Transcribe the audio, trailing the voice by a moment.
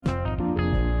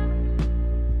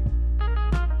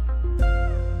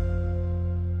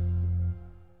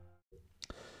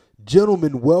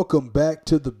Gentlemen, welcome back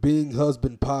to the Being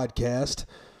Husband podcast.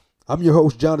 I'm your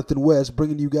host, Jonathan West,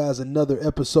 bringing you guys another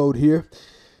episode here,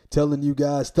 telling you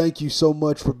guys thank you so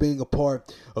much for being a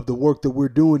part of the work that we're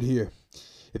doing here.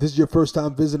 If this is your first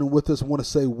time visiting with us, I want to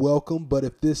say welcome, but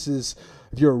if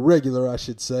you're a regular, I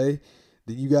should say,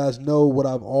 then you guys know what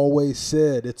I've always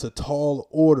said. It's a tall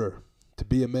order to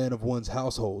be a man of one's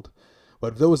household.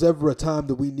 But if there was ever a time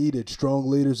that we needed strong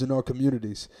leaders in our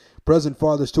communities, present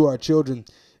fathers to our children,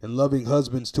 and loving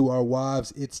husbands to our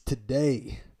wives, it's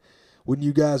today. Wouldn't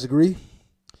you guys agree?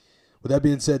 With that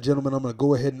being said, gentlemen, I'm going to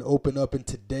go ahead and open up in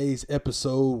today's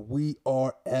episode. We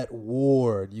are at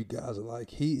war. And you guys are like,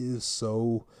 he is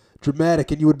so dramatic.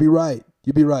 And you would be right.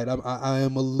 You'd be right. I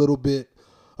am a little bit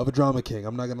of a drama king.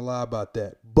 I'm not going to lie about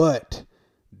that. But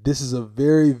this is a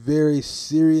very, very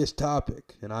serious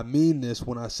topic. And I mean this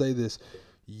when I say this.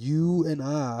 You and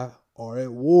I are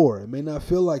at war. It may not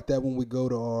feel like that when we go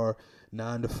to our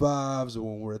 9-to-5s, or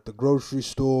when we're at the grocery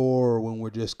store, or when we're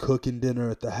just cooking dinner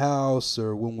at the house,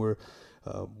 or when we're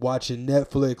watching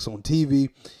Netflix on TV.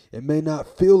 It may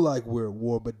not feel like we're at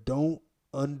war, but don't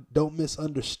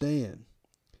misunderstand.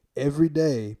 Every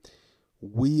day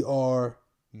we are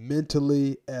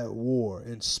mentally at war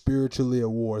and spiritually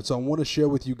at war. And so I want to share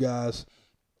with you guys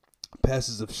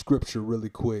passages of scripture really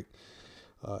quick.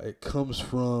 It comes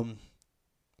from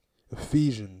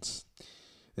Ephesians.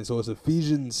 And so it's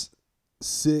Ephesians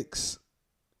 6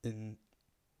 and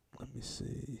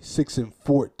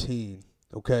 14,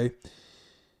 okay?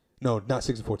 No, not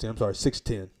 6 and 14. I'm sorry,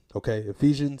 6:10, okay?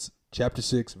 Ephesians chapter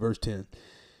 6, verse 10.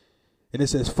 And it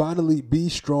says, "Finally, be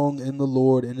strong in the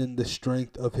Lord and in the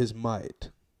strength of his might.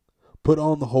 Put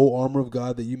on the whole armor of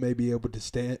God that you may be able to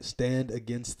stand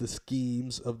against the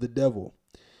schemes of the devil.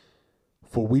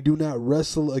 For we do not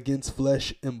wrestle against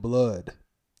flesh and blood,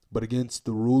 but against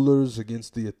the rulers,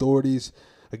 against the authorities,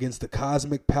 against the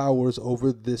cosmic powers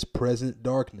over this present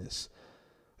darkness,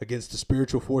 against the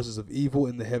spiritual forces of evil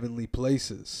in the heavenly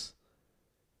places."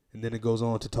 And then it goes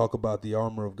on to talk about the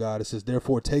armor of God. It says,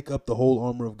 "Therefore take up the whole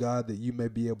armor of God that you may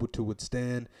be able to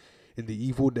withstand in the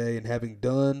evil day, and having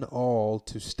done all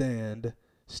to stand,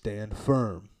 stand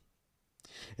firm."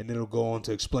 And then it'll go on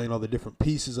to explain all the different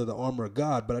pieces of the armor of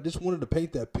God. But I just wanted to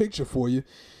paint that picture for you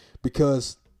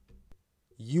because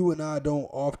you and I don't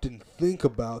often think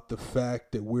about the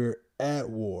fact that we're at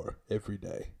war every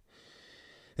day.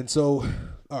 And so,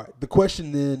 all right, the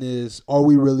question then is, are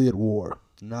we really at war?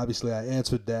 And obviously I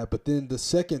answered that. But then the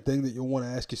second thing that you'll want to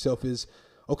ask yourself is,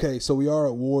 okay, so we are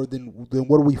at war, then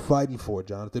what are we fighting for,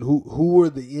 Jonathan? Who are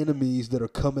the enemies that are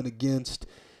coming against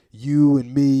you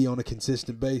and me on a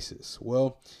consistent basis?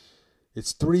 Well,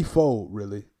 it's threefold,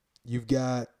 really. You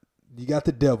got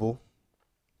the devil,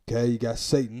 okay? You got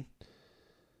Satan.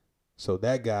 So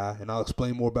that guy, and I'll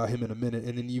explain more about him in a minute.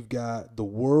 And then you've got the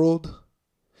world,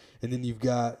 and then you've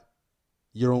got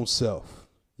your own self.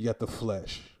 You got the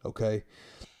flesh, okay?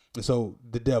 And so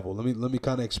the devil, let me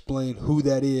kind of explain who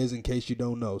that is in case you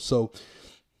don't know. So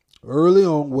early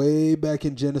on, way back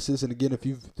in Genesis, and again, if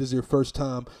this is your first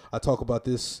time, I talk about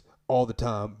this all the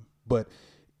time, but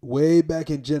way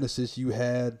back in Genesis, you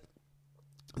had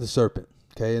the serpent,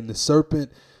 okay? And the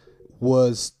serpent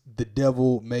was the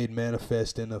devil made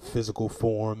manifest in a physical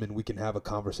form, and we can have a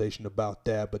conversation about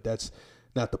that, but that's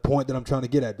not the point that I'm trying to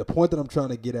get at. The point that I'm trying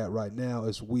to get at right now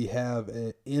is we have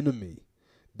an enemy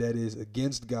that is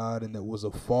against God, and that was a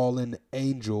fallen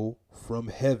angel from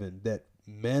heaven that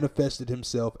manifested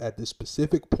himself at this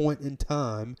specific point in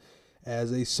time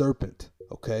as a serpent,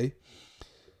 okay?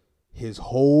 His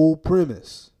whole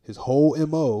premise, his whole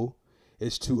MO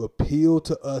is to appeal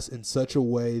to us in such a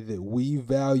way that we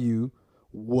value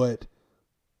what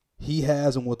he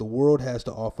has and what the world has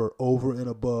to offer over and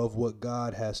above what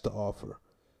God has to offer.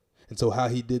 And so how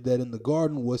he did that in the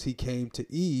garden was he came to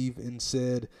Eve and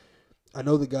said, "I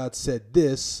know that God said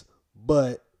this,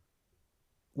 but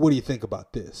what do you think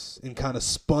about this?" And kind of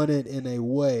spun it in a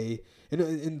way. And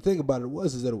the thing about it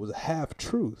is that it was a half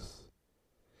truth.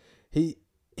 He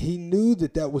knew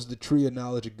that was the tree of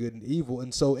knowledge of good and evil.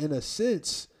 And so in a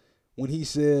sense, when he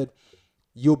said,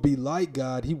 "You'll be like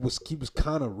God," he was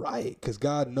kind of right, because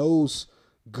God knows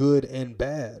good and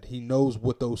bad. He knows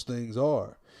what those things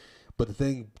are. But the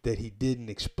thing that he didn't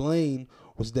explain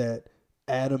was that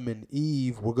Adam and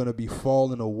Eve were going to be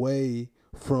falling away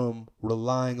from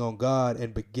relying on God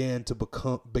and began to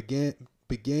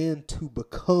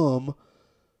become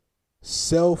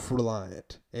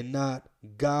self-reliant and not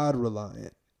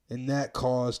God-reliant. And that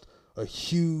caused a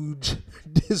huge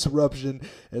disruption,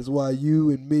 as why you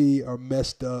and me are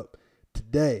messed up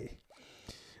today.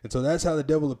 And so that's how the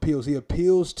devil appeals. He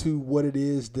appeals to what it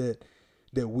is that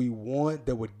that we want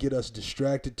that would get us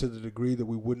distracted to the degree that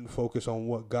we wouldn't focus on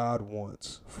what God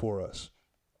wants for us.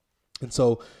 And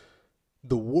so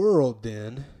the world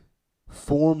then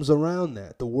forms around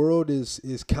that. The world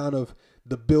is kind of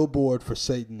the billboard for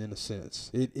Satan in a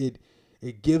sense.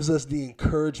 It gives us the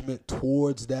encouragement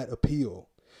towards that appeal.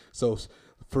 So,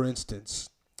 for instance,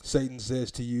 Satan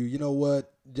says to you, you know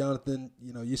what, Jonathan,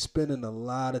 you're spending a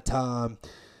lot of time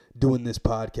doing this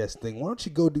podcast thing. Why don't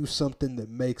you go do something that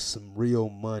makes some real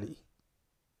money?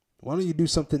 Why don't you do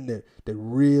something that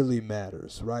really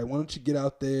matters, right? Why don't you get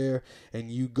out there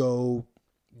and you go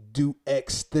do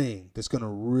X thing that's going to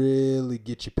really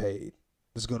get you paid?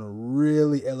 It's going to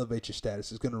really elevate your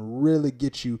status. It's going to really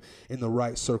get you in the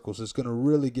right circles. It's going to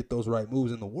really get those right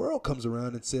moves. And the world comes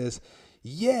around and says,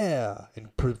 yeah,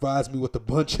 and provides me with a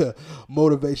bunch of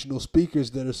motivational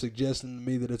speakers that are suggesting to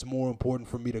me that it's more important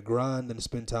for me to grind than to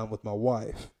spend time with my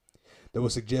wife. That will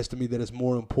suggest to me that it's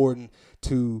more important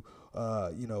to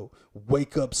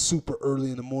wake up super early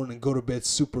in the morning and go to bed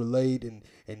super late and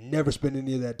never spend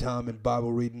any of that time in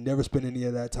Bible reading, never spend any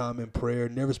of that time in prayer,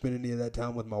 never spend any of that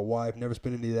time with my wife, never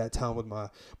spend any of that time with my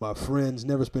friends,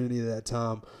 never spend any of that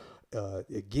time,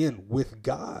 again, with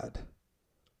God.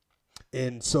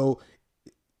 And so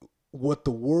what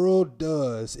the world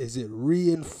does is it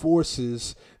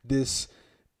reinforces this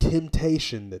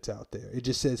temptation that's out there. It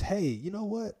just says, hey, you know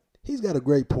what? He's got a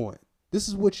great point. This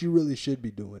is what you really should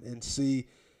be doing. And see,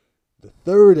 the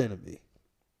third enemy,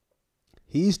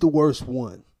 he's the worst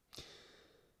one.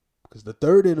 Because the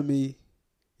third enemy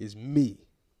is me.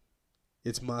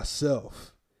 It's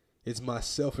myself. It's my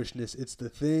selfishness. It's the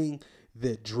thing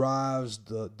that drives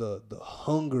the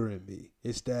hunger in me.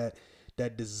 It's that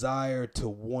desire to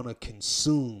want to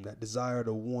consume, that desire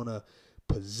to want to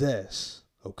possess,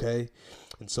 okay?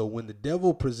 And so when the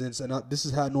devil presents, and this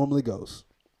is how it normally goes.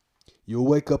 You'll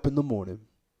wake up in the morning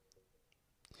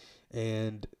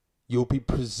and you'll be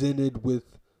presented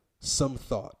with some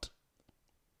thought,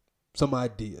 some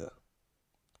idea,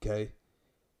 okay?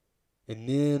 And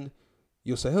then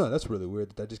you'll say, that's really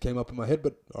weird that just came up in my head,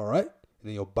 but all right. And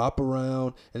then you'll bop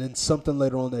around, and then something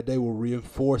later on that day will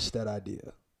reinforce that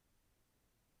idea.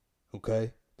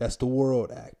 Okay? That's the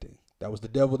world acting. That was the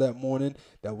devil that morning.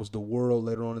 That was the world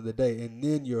later on in the day. And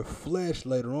then your flesh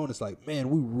later on is like, man,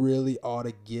 we really ought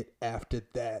to get after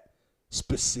that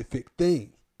specific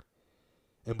thing.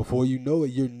 And before you know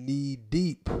it, you're knee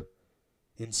deep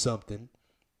in something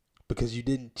because you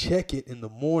didn't check it in the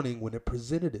morning when it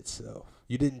presented itself.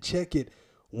 You didn't check it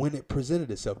when it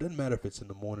presented itself. Doesn't matter if it's in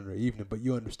the morning or evening, but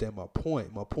you understand my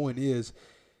point. My point is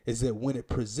that when it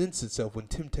presents itself, when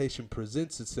temptation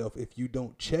presents itself, if you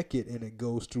don't check it and it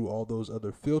goes through all those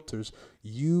other filters,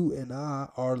 you and I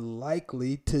are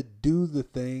likely to do the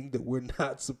thing that we're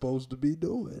not supposed to be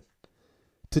doing.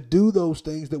 To do those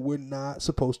things that we're not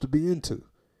supposed to be into.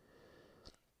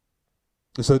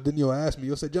 And so then you'll ask me,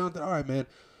 you'll say, Jonathan, all right, man,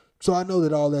 so I know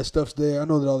that all that stuff's there. I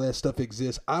know that all that stuff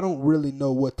exists. I don't really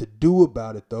know what to do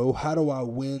about it, though. How do I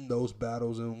win those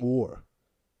battles in war?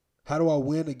 How do I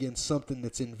win against something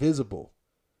that's invisible,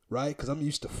 right? Because I'm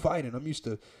used to fighting. I'm used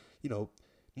to,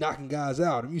 knocking guys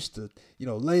out. I'm used to,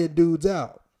 laying dudes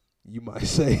out. You might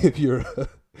say if you're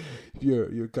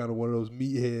kind of one of those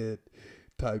meathead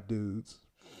type dudes.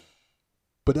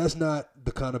 But that's not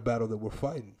the kind of battle that we're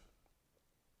fighting.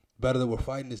 The battle that we're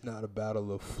fighting is not a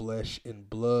battle of flesh and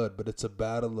blood, but it's a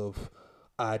battle of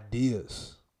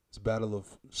ideas. It's a battle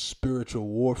of spiritual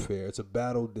warfare. It's a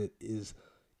battle that is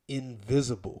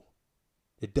invisible.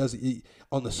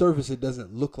 On the surface, it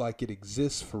doesn't look like it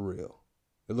exists for real.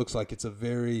 It looks like it's a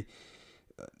very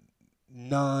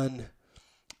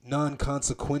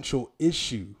non-consequential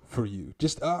issue for you.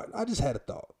 I just had a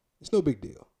thought. It's no big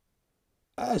deal.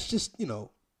 It's just a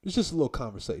little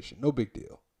conversation. No big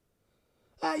deal.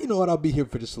 You know what? I'll be here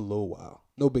for just a little while.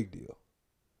 No big deal.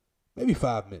 Maybe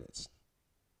 5 minutes,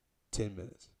 10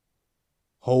 minutes,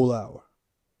 whole hour.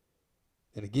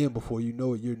 And again, before you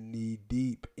know it, you're knee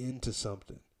deep into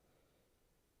something.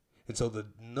 And so the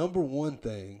number one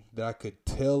thing that I could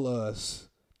tell us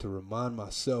to remind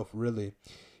myself really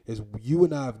is you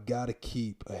and I have got to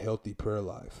keep a healthy prayer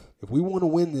life. If we want to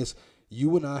win this,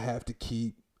 you and I have to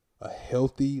keep a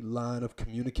healthy line of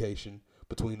communication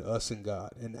between us and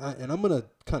God. And I'm going to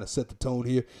kind of set the tone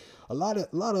here. A lot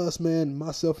of us, man,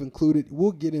 myself included,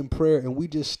 we'll get in prayer and we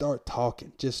just start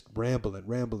talking, just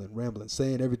rambling,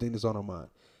 saying everything that's on our mind.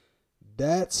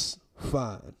 That's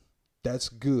fine. That's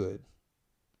good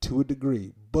to a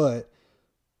degree. But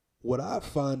what I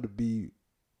find to be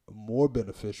more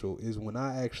beneficial is when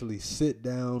I actually sit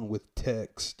down with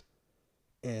text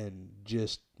and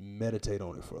just meditate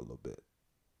on it for a little bit.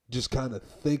 Just kind of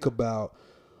think about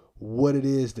what it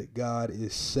is that God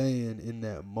is saying in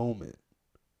that moment.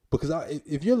 Because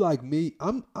if you're like me,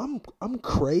 I'm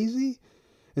crazy.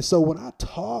 And so when I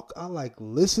talk, I like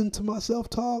listen to myself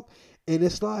talk, and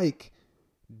it's like,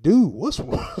 dude, what's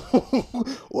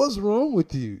wrong? What's wrong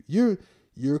with you?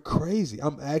 You're crazy.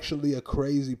 I'm actually a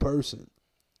crazy person.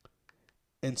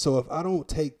 And so if I don't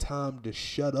take time to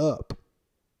shut up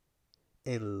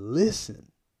and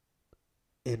listen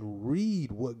and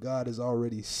read what God has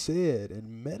already said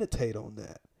and meditate on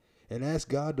that and ask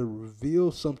God to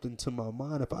reveal something to my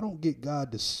mind, if I don't get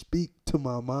God to speak to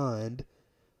my mind,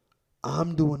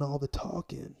 I'm doing all the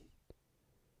talking.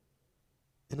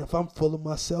 And if I'm full of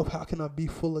myself, how can I be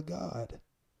full of God?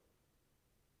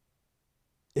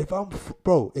 If I'm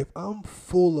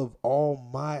full of all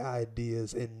my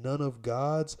ideas and none of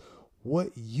God's,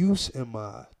 what use am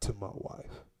I to my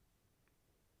wife?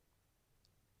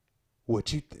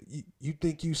 What you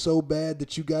think you so bad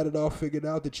that you got it all figured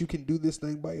out that you can do this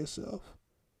thing by yourself?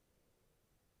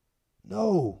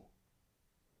 No.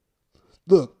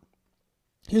 Look,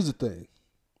 here's the thing.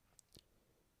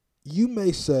 You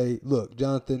may say, look,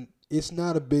 Jonathan, it's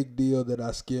not a big deal that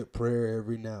I skip prayer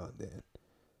every now and then.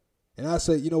 And I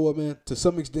say, you know what, man, to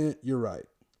some extent, you're right.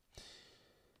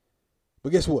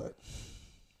 But guess what?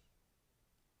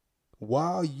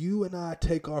 While you and I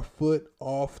take our foot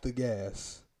off the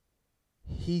gas,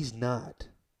 he's not.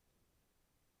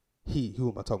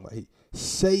 Who am I talking about?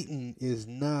 Satan is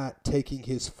not taking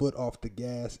his foot off the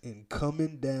gas and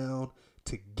coming down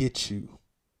to get you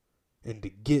and to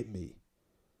get me.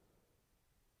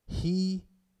 He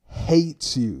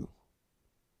hates you.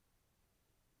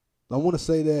 I want to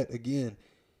say that again.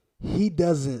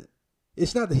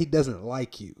 It's not that he doesn't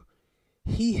like you.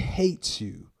 He hates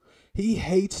you. He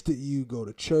hates that you go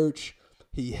to church.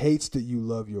 He hates that you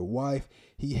love your wife.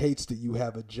 He hates that you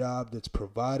have a job that's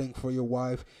providing for your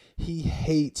wife. He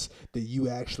hates that you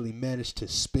actually manage to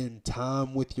spend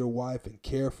time with your wife and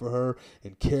care for her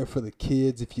and care for the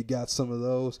kids if you got some of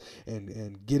those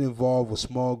and get involved with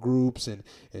small groups and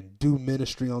do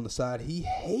ministry on the side. He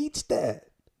hates that.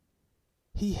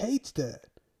 He hates that.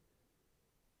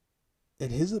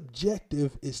 And his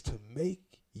objective is to make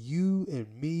you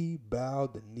and me bow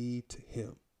the knee to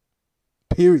him.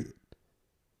 Period.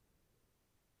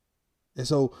 And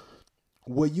so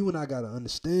what you and I got to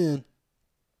understand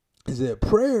is that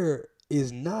prayer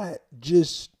is not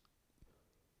just,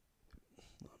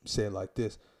 say it like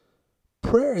this.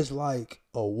 Prayer is like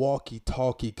a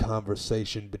walkie-talkie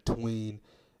conversation between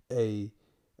a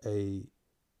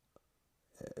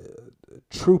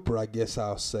trooper, I guess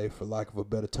I'll say, for lack of a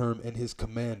better term, and his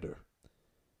commander.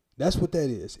 That's what that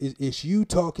is. It's you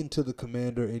talking to the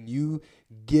commander and you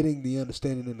getting the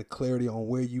understanding and the clarity on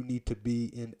where you need to be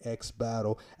in X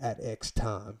battle at X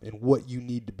time and what you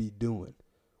need to be doing.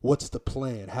 What's the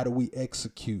plan? How do we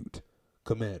execute,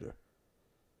 commander?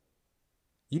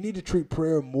 You need to treat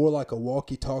prayer more like a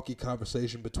walkie-talkie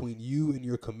conversation between you and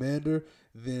your commander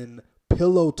than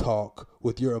pillow talk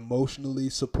with your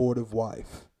emotionally supportive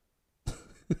wife.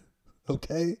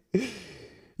 Okay?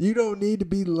 You don't need to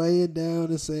be laying down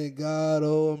and saying, God,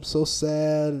 oh, I'm so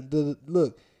sad. And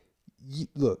look,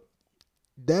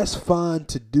 that's fine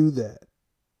to do that.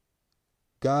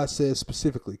 God says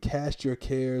specifically, cast your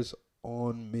cares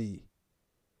on me.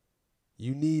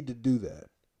 You need to do that.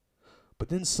 But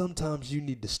then sometimes you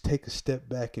need to take a step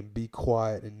back and be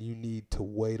quiet, and you need to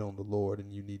wait on the Lord,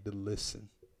 and you need to listen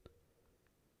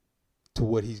to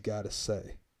what he's got to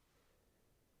say.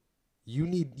 You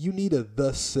need a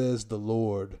thus says the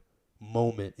Lord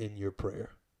moment in your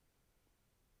prayer.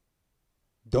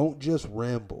 Don't just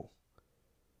ramble.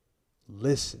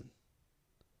 Listen.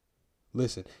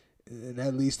 And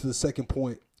that leads to the second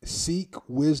point. Seek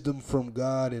wisdom from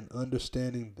God and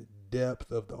understanding the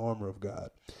depth of the armor of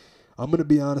God. I'm going to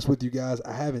be honest with you guys.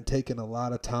 I haven't taken a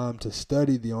lot of time to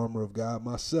study the armor of God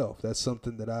myself. That's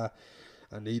something that I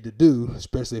need to do,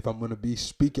 especially if I'm going to be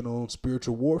speaking on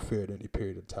spiritual warfare at any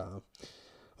period of time.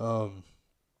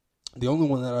 The only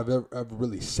one that I've ever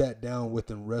really sat down with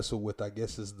and wrestled with, I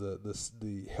guess, is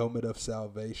the helmet of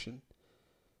salvation.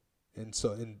 And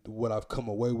what I've come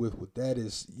away with that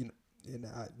is,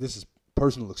 this is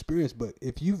personal experience, but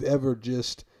if you've ever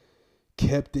just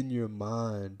kept in your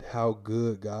mind how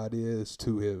good God is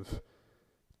to have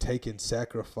taken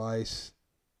sacrifice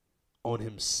on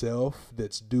himself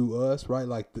that's due us, right?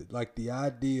 Like the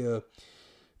idea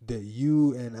that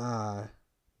you and I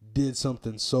did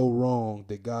something so wrong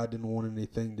that God didn't want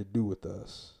anything to do with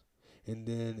us. And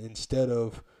then instead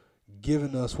of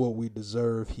giving us what we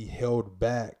deserve, he held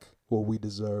back what we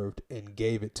deserved and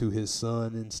gave it to his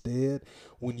son instead.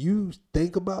 When you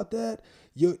think about that,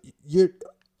 you're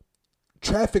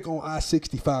traffic on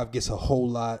I-65 gets a whole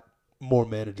lot more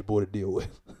manageable to deal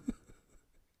with.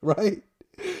 Right?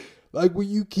 Like when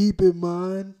you keep in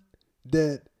mind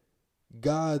that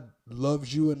God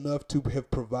loves you enough to have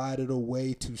provided a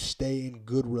way to stay in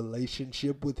good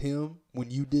relationship with him when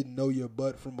you didn't know your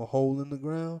butt from a hole in the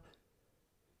ground,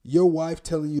 your wife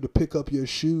telling you to pick up your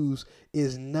shoes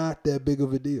is not that big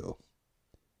of a deal.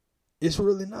 It's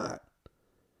really not.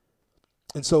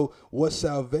 And so what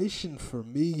salvation for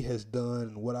me has done,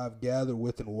 and what I've gathered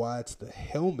with, and why it's the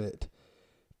helmet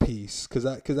piece, because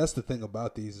that's the thing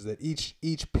about these, is that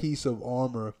each piece of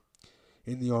armor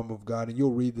in the armor of God, and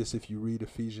you'll read this if you read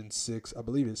Ephesians 6, I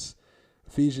believe it's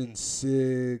Ephesians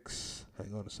 6,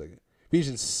 hang on a second,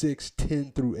 Ephesians 6,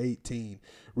 10 through 18.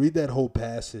 Read that whole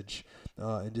passage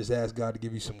and just ask God to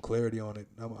give you some clarity on it.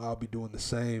 I'll be doing the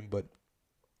same, but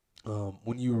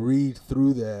when you read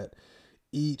through that,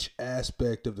 each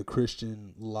aspect of the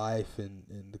Christian life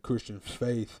and the Christian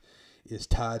faith is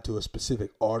tied to a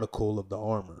specific article of the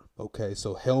armor. Okay,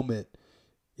 so helmet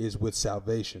is with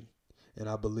salvation. And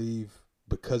I believe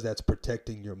because that's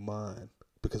protecting your mind.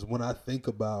 Because when I think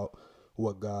about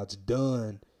what God's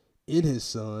done in his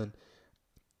son,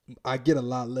 I get a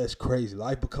lot less crazy.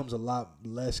 Life becomes a lot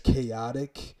less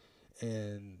chaotic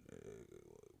and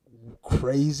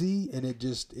crazy, and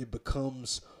it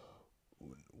becomes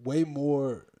way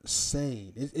more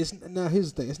sane. It's now,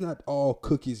 here's the thing, it's not all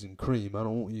cookies and cream. I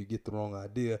don't want you to get the wrong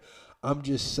idea. I'm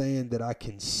just saying that I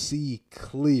can see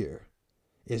clear.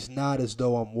 It's not as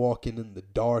though I'm walking in the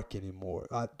dark anymore.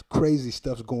 Crazy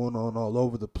stuff's going on all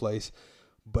over the place,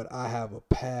 but I have a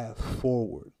path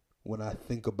forward when I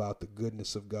think about the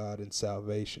goodness of God and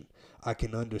salvation. I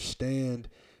can understand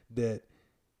that,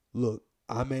 look,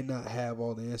 I may not have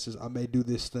all the answers. I may do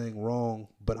this thing wrong,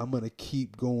 but I'm going to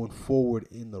keep going forward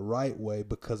in the right way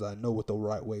because I know what the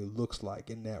right way looks like.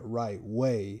 And that right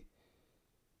way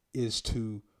is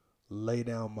to lay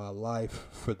down my life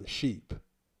for the sheep,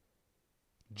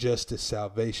 just as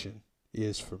salvation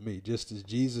is for me. Just as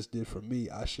Jesus did for me,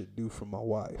 I should do for my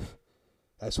wife.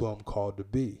 That's what I'm called to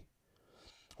be.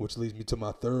 Which leads me to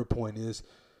my third point is,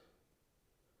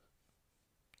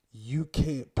 you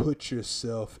can't put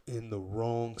yourself in the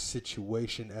wrong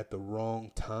situation at the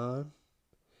wrong time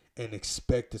and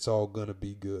expect it's all going to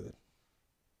be good.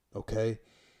 Okay?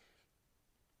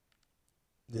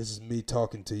 This is me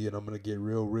talking to you, and I'm going to get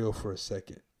real for a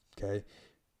second. Okay?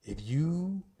 If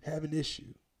you have an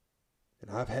issue, and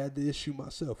I've had the issue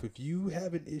myself, if you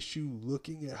have an issue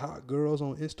looking at hot girls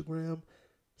on Instagram,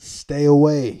 stay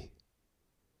away.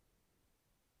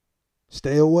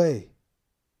 Stay away.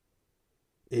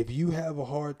 If you have a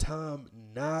hard time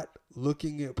not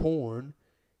looking at porn,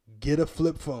 get a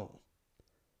flip phone.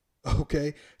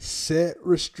 Okay? Set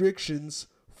restrictions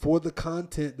for the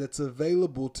content that's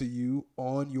available to you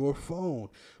on your phone.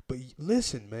 But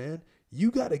listen, man,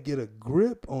 you got to get a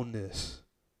grip on this.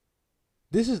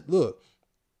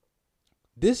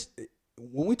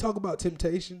 When we talk about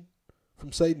temptation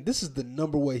from Satan, this is the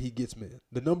number way he gets men.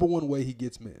 The number one way he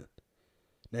gets men.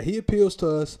 Now, he appeals to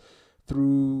us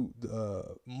through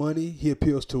money. He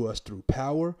appeals to us through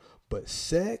power. But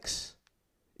sex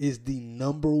is the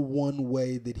number one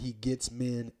way that he gets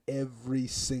men every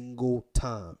single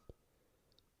time.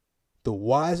 The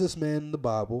wisest man in the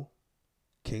Bible,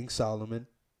 King Solomon.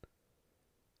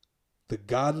 The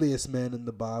godliest man in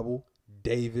the Bible,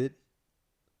 David.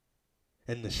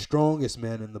 And the strongest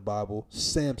man in the Bible,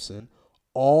 Samson,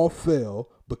 all fell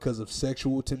because of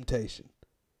sexual temptation.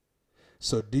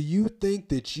 So do you think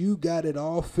that you got it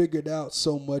all figured out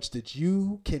so much that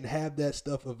you can have that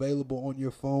stuff available on your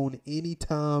phone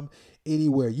anytime,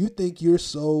 anywhere? You think you're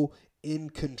so in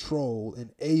control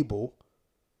and able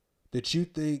that you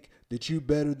think that you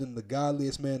better than the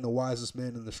godliest man, the wisest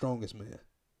man, and the strongest man,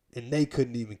 and they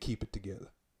couldn't even keep it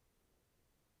together?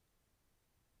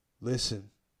 Listen,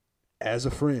 as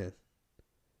a friend,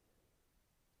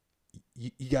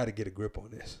 you got to get a grip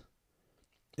on this.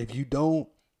 If you don't,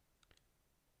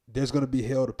 there's going to be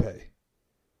hell to pay.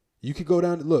 You could go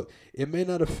down and look. It may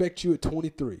not affect you at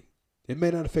 23. It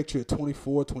may not affect you at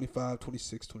 24, 25,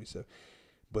 26, 27.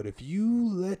 But if you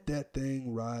let that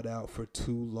thing ride out for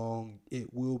too long,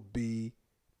 it will be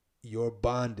your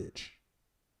bondage.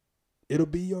 It'll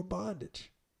be your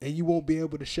bondage, and you won't be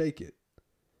able to shake it.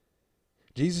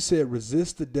 Jesus said,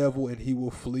 resist the devil and he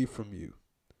will flee from you.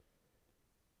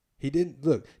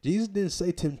 Jesus didn't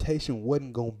say temptation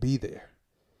wasn't going to be there.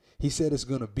 He said it's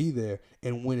going to be there,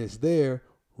 and when it's there,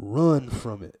 run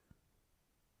from it.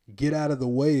 Get out of the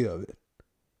way of it.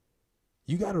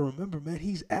 You got to remember, man,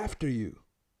 he's after you.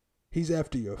 He's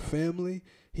after your family.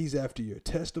 He's after your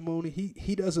testimony.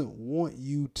 He doesn't want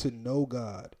you to know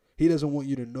God. He doesn't want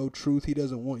you to know truth. He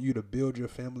doesn't want you to build your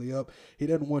family up. He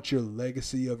doesn't want your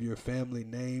legacy of your family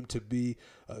name to be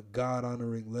a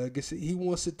God-honoring legacy. He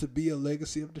wants it to be a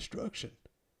legacy of destruction.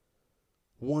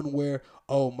 One where,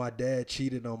 oh, my dad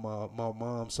cheated on my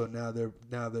mom, so now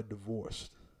they're divorced.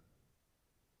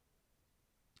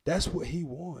 That's what he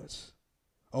wants.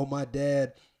 Oh, my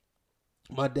dad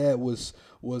was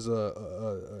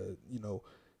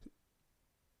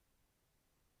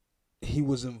he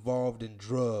was involved in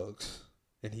drugs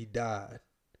and he died.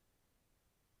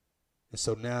 And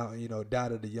so now,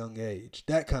 died at a young age.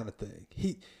 That kind of thing.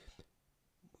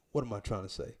 What am I trying to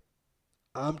say?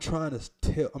 I'm trying to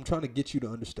get you to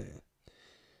understand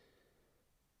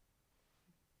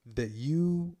that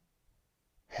you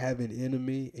have an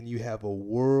enemy and you have a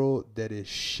world that is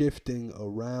shifting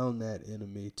around that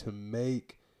enemy to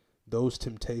make those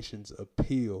temptations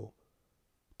appeal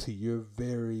to your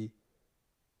very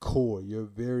core, your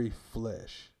very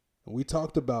flesh. And we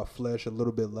talked about flesh a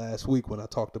little bit last week when I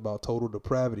talked about total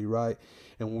depravity, right?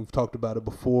 And we've talked about it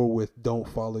before with don't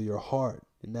follow your heart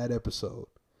in that episode.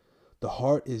 The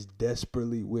heart is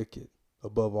desperately wicked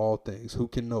above all things. Who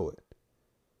can know it?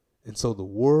 And so the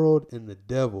world and the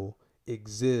devil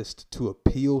exist to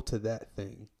appeal to that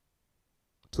thing,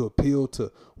 to appeal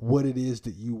to what it is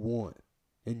that you want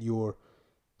in your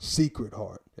secret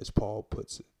heart, as Paul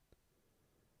puts it.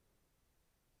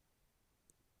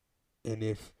 And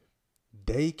if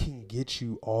they can get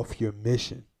you off your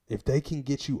mission, if they can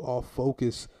get you off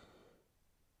focus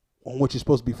on what you're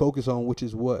supposed to be focused on, which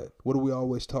is what? What do we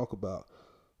always talk about?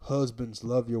 Husbands,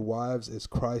 love your wives as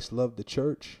Christ loved the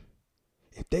church.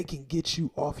 If they can get you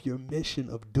off your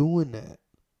mission of doing that,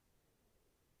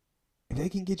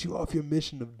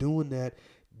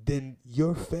 then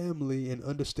your family and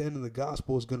understanding the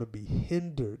gospel is going to be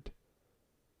hindered.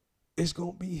 It's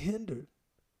going to be hindered.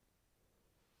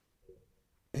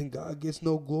 And God gets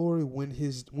no glory when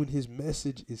his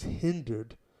message is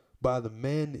hindered by the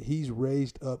man that he's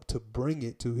raised up to bring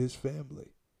it to his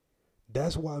family.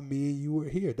 That's why me and you are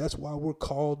here. That's why we're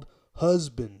called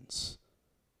husbands.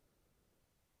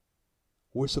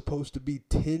 We're supposed to be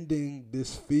tending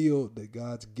this field that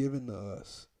God's given to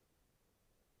us,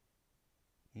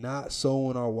 not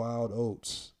sowing our wild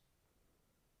oats.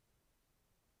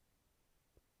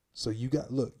 So you got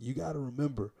to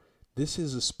remember, this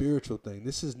is a spiritual thing.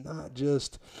 This is not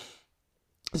just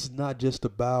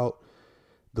about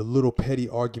the little petty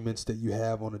arguments that you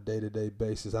have on a day-to-day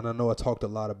basis. And I know I talked a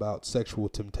lot about sexual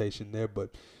temptation there,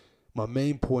 but my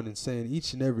main point in saying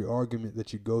each and every argument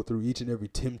that you go through, each and every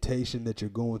temptation that you're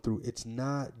going through, it's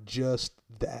not just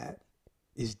that.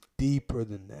 It's deeper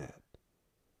than that.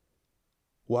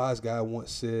 Wise guy once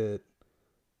said,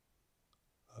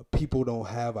 people don't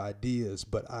have ideas,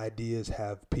 but ideas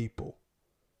have people.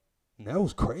 And that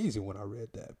was crazy when I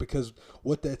read that, because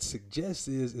what that suggests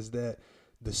is that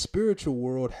the spiritual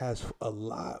world has a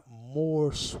lot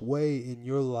more sway in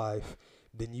your life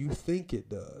than you think it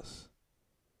does,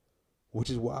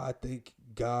 which is why I think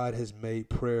God has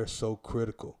made prayer so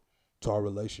critical to our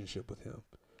relationship with him,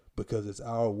 because it's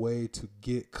our way to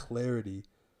get clarity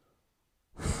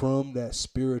from that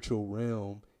spiritual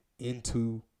realm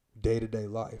into day-to-day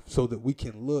life, so that we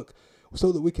can look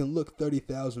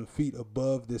 30,000 feet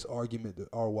above this argument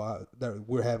that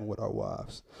we're having with our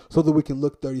wives, so that we can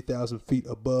look 30,000 feet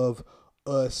above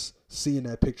us seeing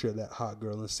that picture of that hot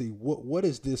girl and see what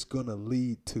is this going to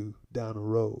lead to down the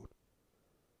road,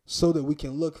 so that we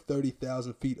can look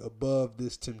 30,000 feet above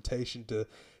this temptation to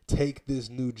take this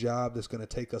new job that's going to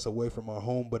take us away from our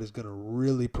home, but is going to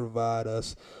really provide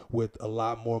us with a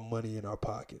lot more money in our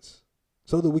pockets,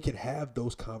 so that we can have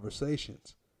those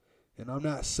conversations. And I'm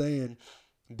not saying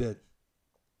that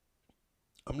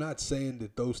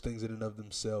those things in and of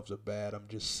themselves are bad. I'm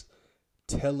just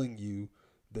telling you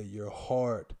that your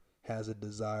heart has a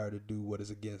desire to do what is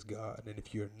against God. And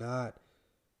if you're not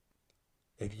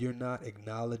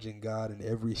acknowledging God in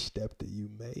every step that you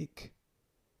make,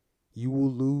 you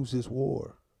will lose this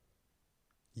war.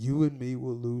 You and me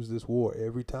will lose this war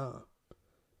every time.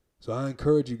 So I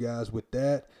encourage you guys with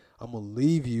that. I'm going to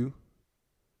leave you.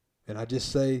 And I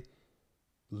just say,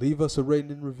 leave us a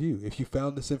rating and review. If you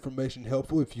found this information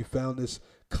helpful, if you found this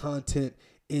content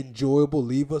enjoyable,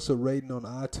 leave us a rating on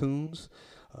iTunes.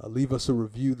 Leave us a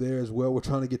review there as well. We're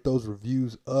trying to get those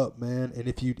reviews up, man. And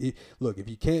if you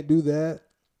can't do that,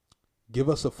 give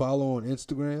us a follow on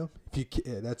Instagram. If you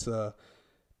can, that's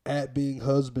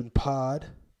 @beinghusbandpod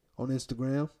on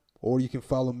Instagram, or you can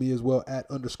follow me as well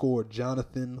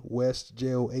 @_Jonathan West,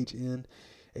 JOHNATHANWEST.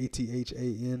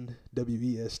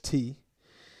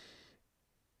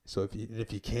 So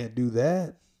if you can't do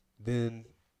that, then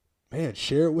man,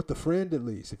 share it with a friend at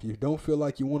least. If you don't feel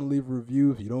like you want to leave a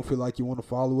review, if you don't feel like you want to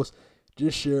follow us,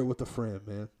 just share it with a friend,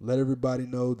 man. Let everybody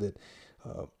know that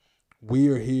we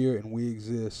are here and we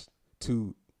exist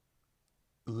to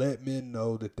let men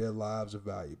know that their lives are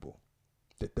valuable,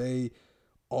 that they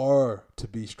are to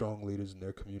be strong leaders in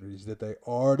their communities, that they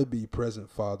are to be present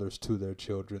fathers to their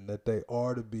children, that they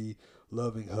are to be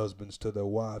loving husbands to their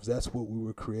wives. That's what we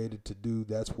were created to do.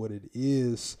 That's what it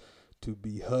is to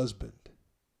be husband.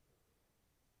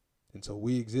 And so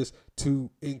we exist to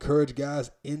encourage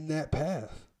guys in that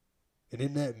path and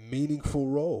in that meaningful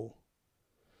role.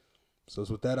 So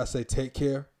with that, I say take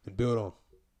care and build on.